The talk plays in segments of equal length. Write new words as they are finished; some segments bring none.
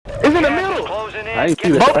I ain't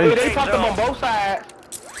see that. They popped them on both sides.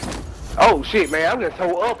 Oh shit, man! I'm getting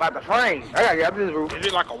towed up out the frame. I gotta get up this roof. Is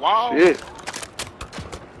it like a wall? Shit.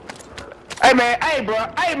 Hey man, bro.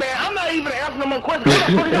 Hey man, I'm not even answering no more questions. What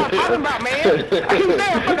the fuck y'all talking about, man? I keep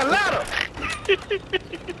saying fucking louder.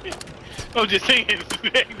 I'm just saying.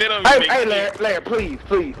 Hey, Larry, please.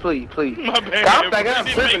 My bad. I'm thinking I'm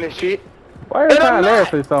tripping and shit. Why every time Larry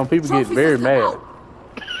says something, people get very mad?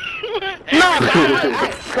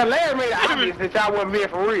 Cause Larry made it obvious that y'all wasn't being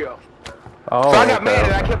for real. Oh, So I got mad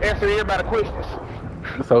and I kept answering everybody's questions.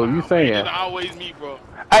 So you saying? It's always me, bro.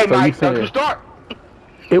 Hey, So Mike, you don't saying- you start?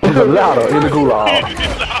 It was a louder in the gulag.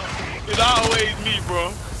 It's always me, bro.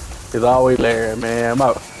 It's always Larry, man. I'm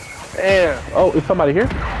out. Damn. Oh, is somebody here?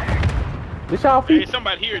 This y'all Hey, feet?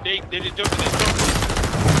 somebody here. They just jumped in this truck.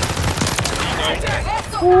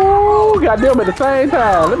 Ooh, got them at the same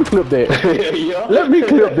time. Let me clip that. Let me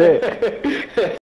clip that.